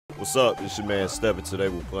What's up? It's your man Steppin'. Today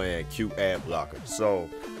we're playing cute Adblocker. So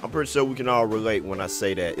I'm pretty sure we can all relate when I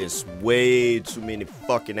say that it's way too many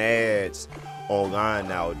fucking ads online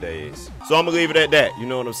nowadays. So I'm gonna leave it at that. You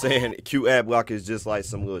know what I'm saying? Cute Adblocker is just like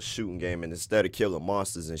some little shooting game, and instead of killing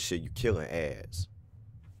monsters and shit, you killing ads.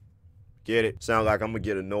 Get it? Sound like I'm gonna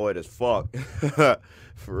get annoyed as fuck.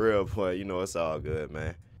 For real, but you know it's all good,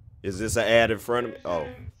 man. Is this an ad in front of me? Oh,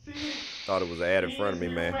 thought it was an ad in front of me,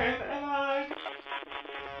 man.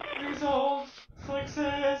 Result,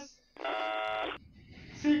 success,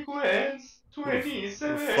 sequence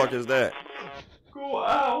 27. What the fuck is that? Go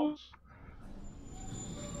out.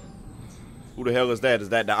 Who the hell is that? Is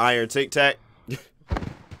that the Iron Tic Tac?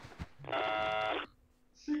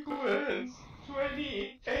 Sequence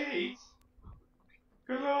 28.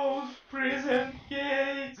 Close prison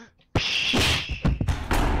gate.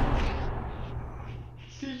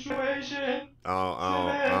 Situation.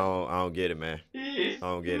 I don't get it, man. I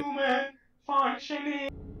don't get it.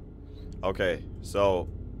 Functioning. Okay, so,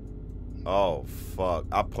 oh fuck,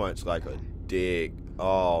 I punched like a dick.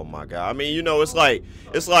 Oh my god. I mean, you know, it's like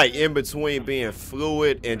in between being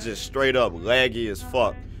fluid and just straight up laggy as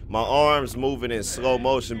fuck. My arms moving in slow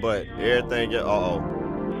motion, but everything get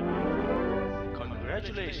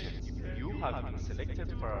Congratulations, you have been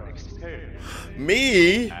selected for our experiment.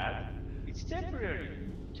 Me? It's temporary.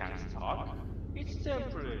 Can't talk. It's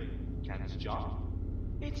temporary. Can't jump.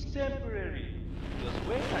 It's temporary. Just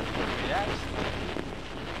wait until relax.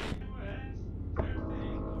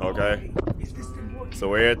 Okay.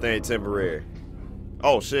 So everything temporary.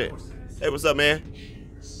 Oh shit. Hey, what's up, man?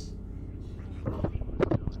 Hello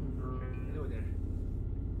there.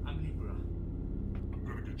 I'm Libra. I'm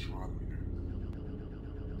gonna get you out of here.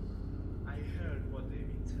 I heard what they've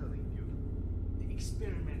been telling you. The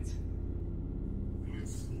experiment.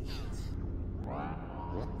 It's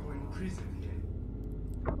You're in prison here.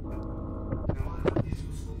 Now I have this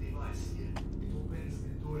useful device here. It opens the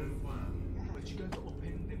door in front of you. But you got to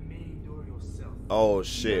open the main door yourself. Oh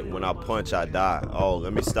shit, when I punch I die. Oh,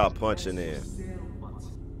 let me stop punching in.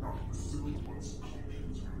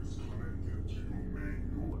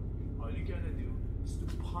 All you gotta do is to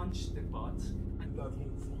punch the butt and that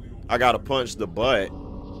hopefully I gotta punch the butt.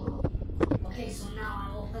 Okay, so now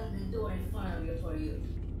I'll open the door in front of you for you.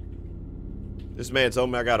 This man told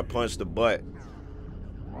me I gotta punch the butt.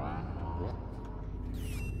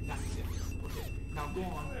 that's it. Okay, now go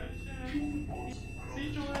on.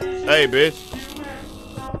 Hey, bitch.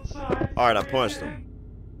 Alright, I punched him.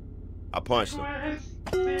 I punched him.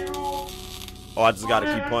 Oh, I just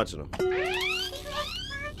gotta keep punching him.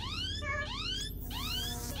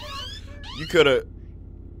 You could've.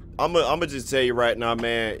 I'ma just tell you right now,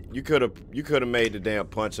 man. You could've made the damn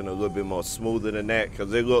punching a little bit more smoother than that,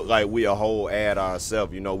 cause it looked like we a whole ad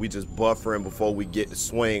ourselves. You know, we just buffering before we get the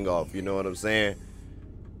swing off. You know what I'm saying?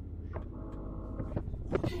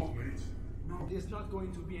 There's not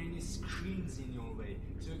going to be any screens in your way,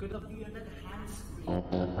 so you're gonna be on that hand screen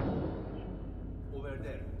over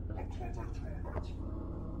there.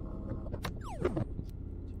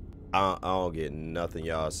 I don't get nothing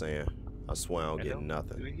y'all saying. I swear I don't get Do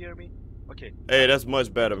nothing. you hear me? Okay. Hey, that's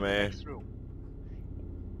much better, man. Next room.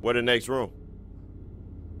 Where the next room?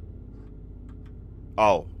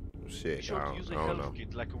 Oh, Be shit. sure to I use a don't know. health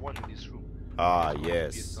kit like one in this room. Ah,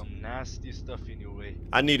 There's yes. some nasty stuff in your way.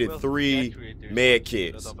 I needed Well, 3 accurate, there's med a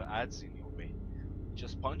kits. lot of ads in your way.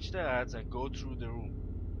 Just punch the ads and go through the room.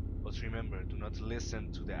 But remember, do not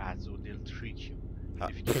listen to the ads or they'll trick you. And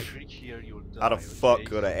if you get tricked here, you'll die. How the fuck okay?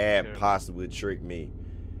 could an So ad careful. possibly trick me?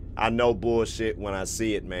 I know bullshit when I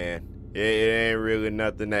see it, man. It ain't really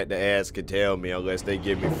nothing that the ads could tell me unless they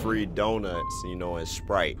give me free donuts, you know, and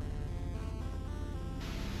Sprite.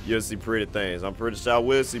 You'll see pretty things. I'm pretty sure I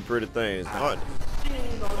will see pretty things.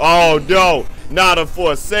 Oh no, not a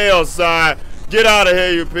for sale sign. Get out of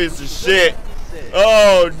here, you piece of shit.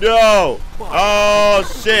 Oh no. Oh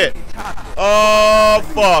shit. Oh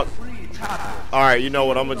fuck. Alright, you know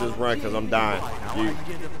what? I'm gonna just run because I'm dying.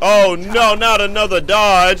 Oh no, not another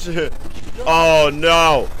dodge. Oh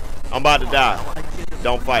no. I'm about to die.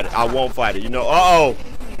 Don't fight it. I won't fight it. You know, uh-oh.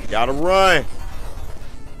 Gotta run.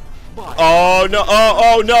 Oh no,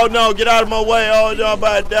 oh no, no, get out of my way. Oh no, I'm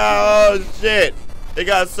about to die. Oh shit. They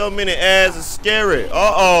got so many ads, it's scary.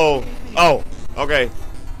 Uh-oh. Oh, okay.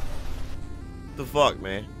 What the fuck,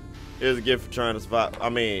 man? Here's a gift for trying to survive. I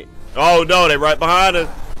mean, oh no, they right behind us.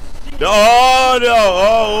 Oh no,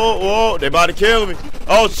 oh, they about to kill me.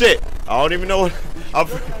 Oh shit, I don't even know what.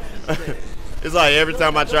 It's like every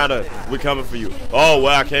time I try to, we're coming for you. Oh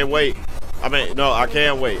well, I can't wait. I mean, no, I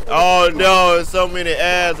can't wait. Oh no, there's so many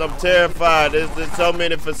ads. I'm terrified. There's so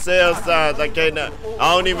many for sale signs. I can't. I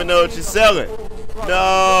don't even know what you're selling.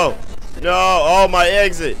 No, no. Oh, my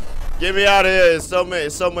exit. Get me out of here.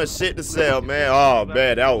 There's so much shit to sell, man. Oh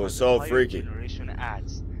man, that was so freaky. Generation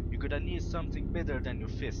ads. You're gonna need something better than your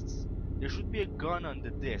fists. There should be a gun on the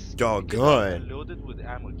disc. Gun. Loaded with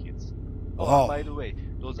ammo kits. Oh. And by the way,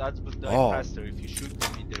 those ads will die faster if you shoot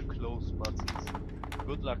them in their close buttons.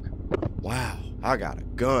 Good luck. Wow, I got a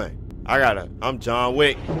gun. I'm John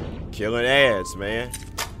Wick. Killing ads, man.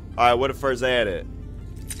 Alright, what the first ad at?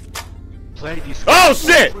 Play this. Oh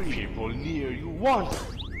shit! People near you want.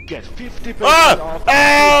 Get 50% off.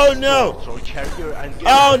 Oh no!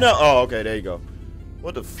 Oh no! Oh, okay, there you go.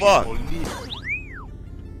 What the fuck?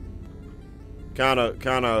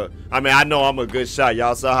 Kinda. I mean, I know I'm a good shot.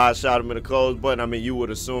 Y'all saw how I shot him in the clothes button. I mean, you would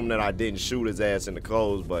assume that I didn't shoot his ass in the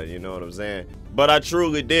clothes button. You know what I'm saying? But I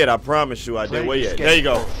truly did. I promise you, I did. Where you at? There you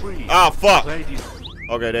go. Ah, fuck.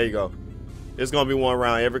 Okay, there you go. It's gonna be one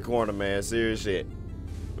round every corner, man. Serious shit.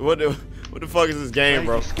 What the fuck is this game,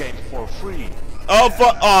 bro? Oh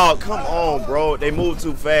fuck! Oh, come on, bro. They move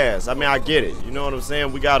too fast. I mean, I get it. You know what I'm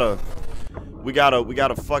saying? We got a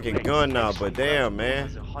fucking gun now, but damn, man.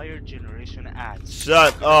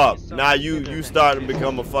 Shut up. Now you starting to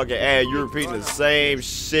become a fucking ad. You're repeating the same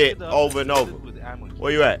shit over and over.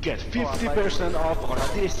 Where you at? Get 50% off on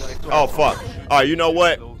this. Oh fuck. Alright, you know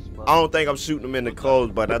what? I don't think I'm shooting them in the clothes,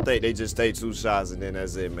 but I think they just take 2 shots and then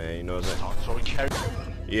that's it, man. You know what I'm saying?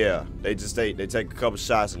 Yeah, they take a couple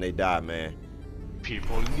shots and they die, man.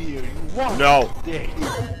 People near you. No.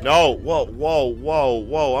 No.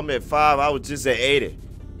 Whoa. I'm at 5. I was just at 80.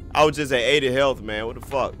 I was just at 80 health, man. What the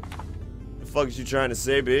fuck? The fuck is you trying to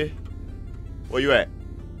say, bitch? Where you at?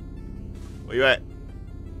 Where you at?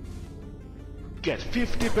 Get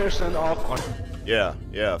 50% off on. Yeah,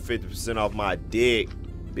 50% off my dick,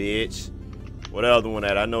 bitch. What other one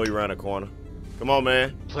at? I know you around the corner. Come on,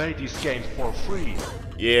 man. Play this game for free.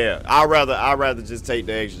 Yeah, I'd rather just take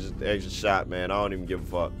the extra shot, man. I don't even give a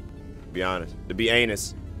fuck. To be honest. To be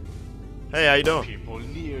anus. Hey, how you doing? People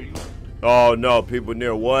near you. Oh no, people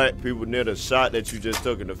near what? People near the shot that you just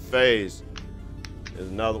took in the face. There's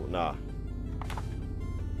another one. Nah.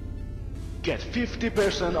 Get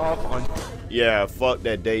 50% off on. Yeah, fuck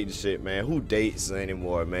that dating shit, man. Who dates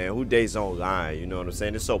anymore, man? Who dates online? You know what I'm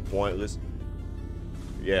saying? It's so pointless.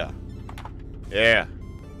 Yeah,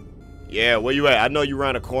 where you at? I know you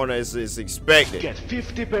around the corner. It's expected. Get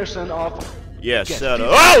 50% off. Yeah, shut up.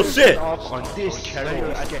 Oh shit! Off on this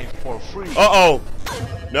game for free. Uh-oh.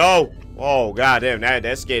 No. Oh, goddamn.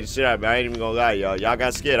 That scared the shit out of me. I ain't even gonna lie, y'all. Y'all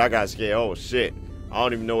got scared. I got scared. Oh shit. I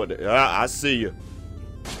don't even know what I see you.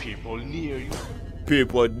 People near you.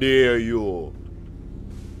 People near you.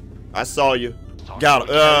 I saw you. Got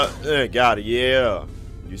it. Got it. Yeah.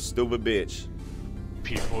 You stupid bitch.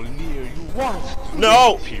 People near you want.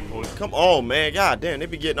 No. People. Come on, man. God damn, they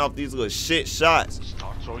be getting off these little shit shots.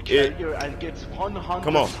 Start your carrier and get $100,000.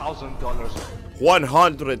 Come on.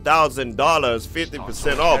 $100,000.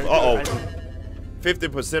 50% off. Uh-oh.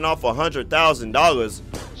 50% off $100,000.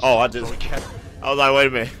 Oh, I was like, wait a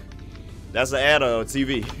minute. That's an ad on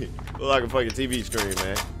TV. Look like a fucking TV screen,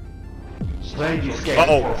 man.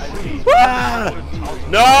 Uh-oh. Ah!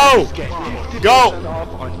 No! Go!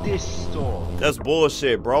 That's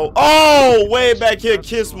bullshit, bro. Oh, way back here.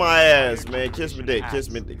 Kiss my ass, man. Kiss me dick. Kiss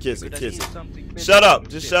me. Kiss it. Kiss it. Shut up.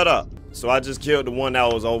 Just shut up. So I just killed the one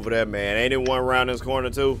that was over there, man. Ain't it one around this corner,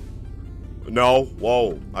 too? No.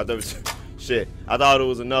 Whoa. I thought it was... Shit. I thought it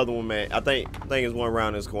was another one, man. I think it's one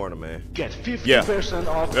around this corner, man. Get 50%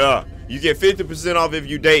 off. Yeah. You get 50% off if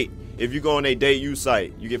you date. If you go on a date you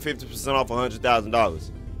site, you get 50% off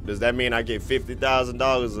 $100,000. Does that mean I get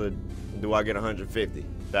 $50,000 or do I get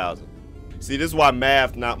 $150,000? See, this is why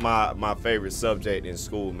math not my favorite subject in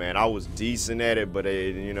school, man. I was decent at it, but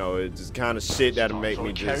you know, it's just kind of shit that'll make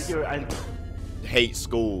me just hate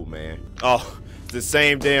school, man. Oh, it's the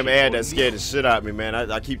same damn ad that scared the shit out of me, man.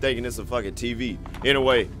 I keep thinking it's a fucking TV.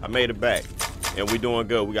 Anyway, I made it back. And we doing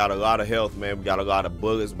good. We got a lot of health, man. We got a lot of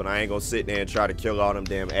bullets, but I ain't gonna sit there and try to kill all them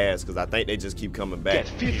damn ads because I think they just keep coming back.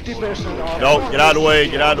 Get 50% off. No, get out of the way.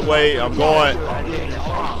 Get out of the way. I'm going.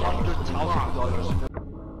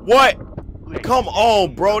 What? Come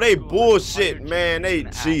on, bro. They bullshit, man. They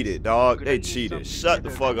cheated, dog. They cheated. Shut the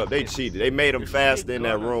fuck up. They cheated. They made them faster in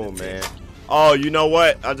that room, man. Oh, you know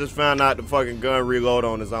what? I just found out the fucking gun reload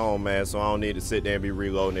on its own, man, so I don't need to sit there and be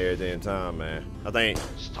reloading every damn time, man. I think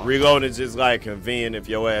reloading is just like convenient if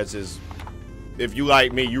your ass is, if you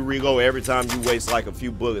like me, you reload every time you waste like a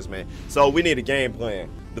few bullets, man. So we need a game plan.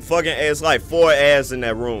 The fucking it's like 4 ads in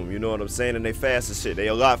that room, you know what I'm saying? And they fast as shit. They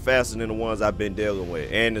a lot faster than the ones I've been dealing with.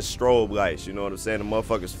 And the strobe lights, you know what I'm saying? The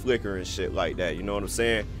motherfuckers flicker and shit like that, you know what I'm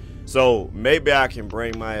saying? So maybe I can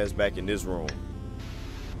bring my ass back in this room.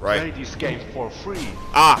 Right? Play this game for free.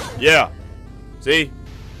 Ah, yeah. See?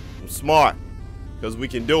 I'm smart. Because we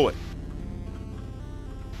can do it.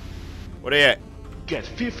 Where they at? Get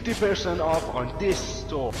 50% off on this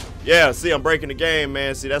store. Yeah, see, I'm breaking the game,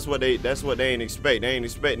 man. See, that's what they ain't expect. They ain't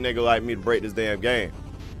expect a nigga like me to break this damn game.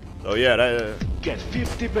 So yeah, that. Get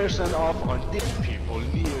 50% off on this people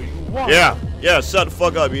near you. Yeah, shut the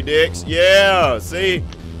fuck up, you dicks. Yeah, see,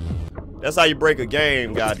 that's how you break a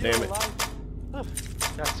game. God damn it.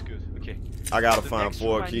 That's good. Okay. I gotta The find next 4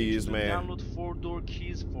 one, I need keys, you to man. Download 4 door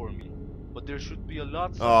keys for me. But there should be a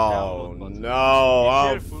lot of Oh download buttons.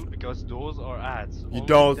 no! Be careful because those are ads. You Only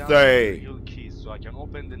don't download say. the real keys, so I can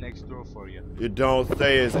open the next door for you. You don't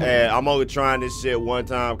say it's ad. I'm only trying this shit one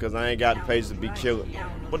time because I ain't got the patience to be killing.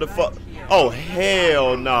 What the fuck? Oh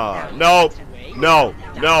hell nah! No.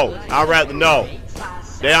 I'd rather no.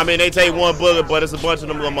 I mean, they take 1 bullet, but it's a bunch of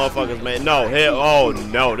them little motherfuckers, man. No, hell, oh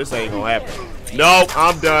no, this ain't gonna happen. No,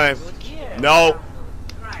 I'm done. No,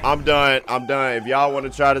 I'm done. If y'all want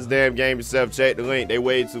to try this damn game yourself, check the link. They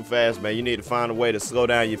way too fast, man. You need to find a way to slow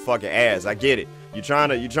down your fucking ass. I get it. You're trying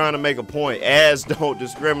to make a point. Ads don't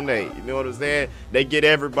discriminate. You know what I'm saying? They get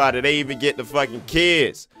everybody. They even get the fucking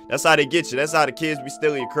kids. That's how they get you. That's how the kids be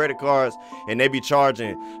stealing your credit cards and they be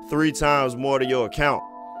charging 3 times more to your account.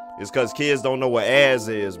 It's because kids don't know what ads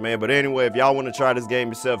is, man. But anyway, if y'all want to try this game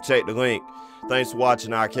yourself, check the link. Thanks for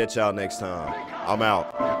watching. I'll catch y'all next time. I'm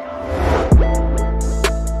out.